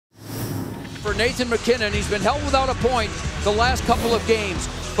for Nathan MacKinnon. He's been held without a point the last couple of games,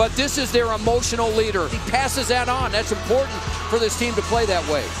 but this is their emotional leader. He passes that on. That's important for this team to play that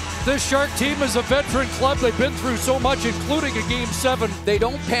way. This Shark team is a veteran club. They've been through so much, including a Game 7. They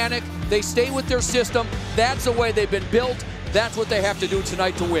don't panic. They stay with their system. That's the way they've been built. That's what they have to do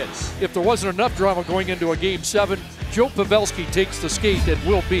tonight to win. If there wasn't enough drama going into a Game 7, Joe Pavelski takes the skate and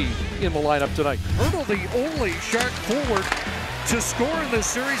will be in the lineup tonight. Hurdle, the only Shark forward to score in this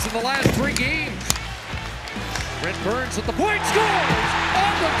series in the last 3 games. Brent Burns at the point, scores!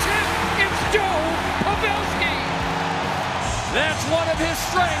 On the tip, it's Joe Pavelski! That's one of his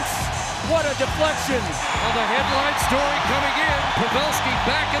strengths. What a deflection. On the headline story coming in, Pavelski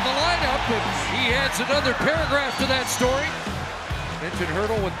back in the lineup, and he adds another paragraph to that story. Mentioned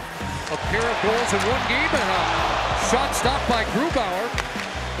Hurdle with a pair of goals in 1 game and a shot stopped by Grubauer.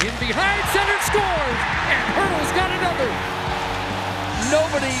 In behind center, scores, and Hurdle's got another.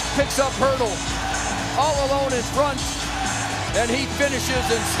 Nobody picks up Hurdle. All alone in front, and he finishes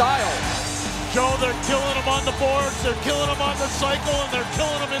in style. Joe, they're killing him on the boards, they're killing him on the cycle, and they're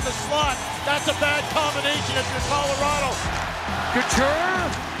killing him in the slot. That's a bad combination if you're Colorado. Couture,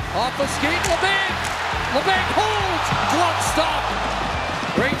 off the skate, LeBanc. LeBanc holds, glove stop.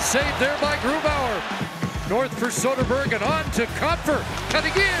 Great save there by Grubauer. North for Soderberg and on to Kupfer.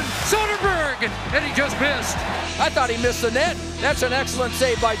 Cutting in, Soderberg, and he just missed. I thought he missed the net. That's an excellent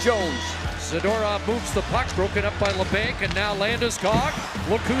save by Jones. Zadorov moves the puck, broken up by LeBanc, and now Landeskog.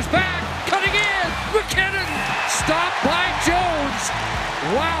 Look who's back, cutting in, MacKinnon, stopped by Jones.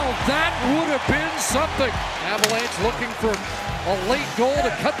 Wow, that would have been something. Avalanche looking for a late goal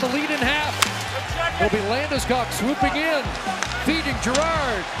to cut the lead in half. It'll be Landeskog swooping in, feeding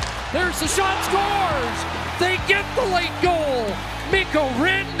Girard. There's the shot, scores! They get the late goal, Mikko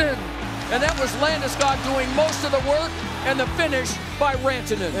Rantanen. And that was Landeskog doing most of the work, and the finish by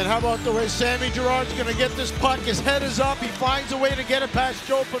Rantanen. And how about the way Sammy Girard's going to get this puck? His head is up. He finds a way to get it past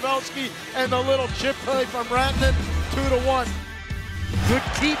Joe Pavelski, and the little chip play from Rantanen, 2-1. Good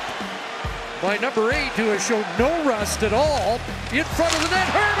keep by number 8, who has shown no rust at all. In front of the net,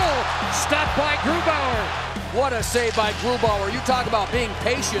 Hurdle, stopped by Grubauer. What a save by Grubauer. You talk about being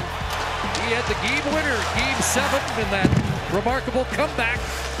patient. He had the game winner, Game 7, in that remarkable comeback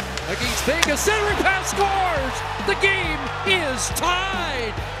against Vegas. Centering pass, scores! The game is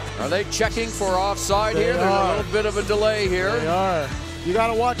tied! Are they checking for offside here? There's a little bit of a delay here. They are. You got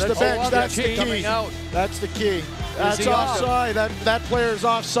to watch the bench. That's the key. That's the key. That's offside. That player is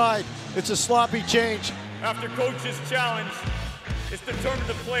offside. It's a sloppy change. After coach's challenge, it's determined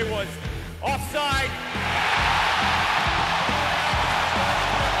the play was offside.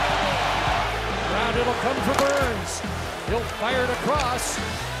 Round it'll come for Burns. He'll fire it across.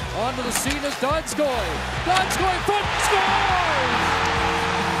 Onto the scene is Donskoy. Donskoy, foot, scores!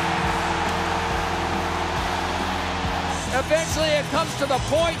 Eventually it comes to the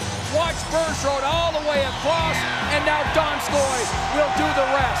point. Watch Burns throw it all the way across, and now Donskoy will do the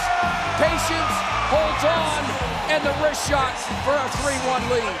rest. Patience, holds on, and the wrist shot for a 3-1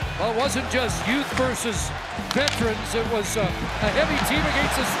 lead. Well, it wasn't just youth versus veterans. It was a heavy team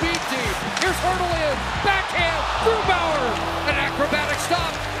against a speed team. Here's Hurdle in, backhand, Grubauer, an acrobatic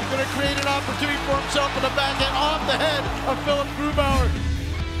stop. Going to create an opportunity for himself with a backhand off the head of Philip Grubauer.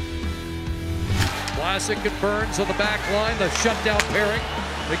 Vlasic and Burns on the back line, the shutdown pairing.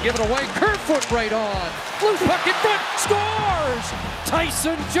 They give it away, Kerfoot right on. Loose puck in front, scores!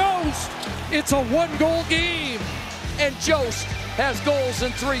 Tyson Jost. It's a 1-goal game. And Jost has goals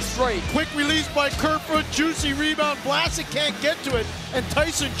in 3 straight. Quick release by Kerfoot, juicy rebound. Vlasic can't get to it. And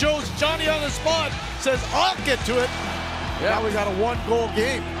Tyson Jost, Johnny on the spot, says, I'll get to it. Yeah. Now we got a 1-goal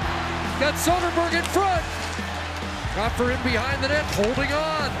game. Got Soderberg in front. Kupfer in behind the net, holding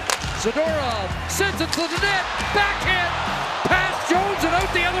on. Zadorov sends it to the net. Backhand. Past Jones and out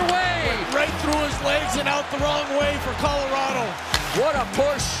the other way. Right through his legs and out the wrong way for Colorado. What a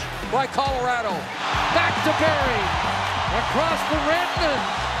push by Colorado. Back to Barry. Across for Rantanen.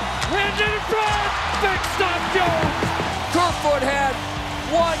 Rantanen in front. Big stop, Jones. Kerfoot had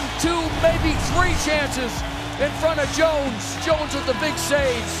 1, 2, maybe 3 chances in front of Jones. Jones with the big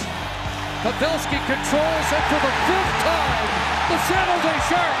saves. Pavelski controls, and for the 5th time, the San Jose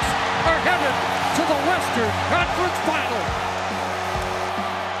Sharks are headed to the Western Conference Final.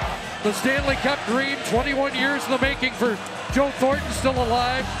 The Stanley Cup dream, 21 years in the making for Joe Thornton, still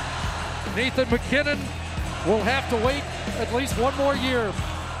alive. Nathan MacKinnon will have to wait at least 1 more year.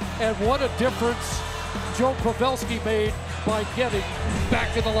 And what a difference Joe Pavelski made by getting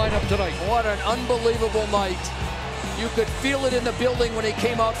back in the lineup tonight. What an unbelievable night. You could feel it in the building when he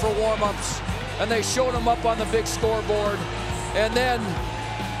came out for warm-ups, and they showed him up on the big scoreboard. And then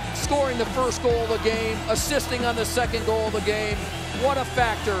scoring the first goal of the game, assisting on the second goal of the game. What a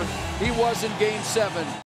factor he was in Game 7.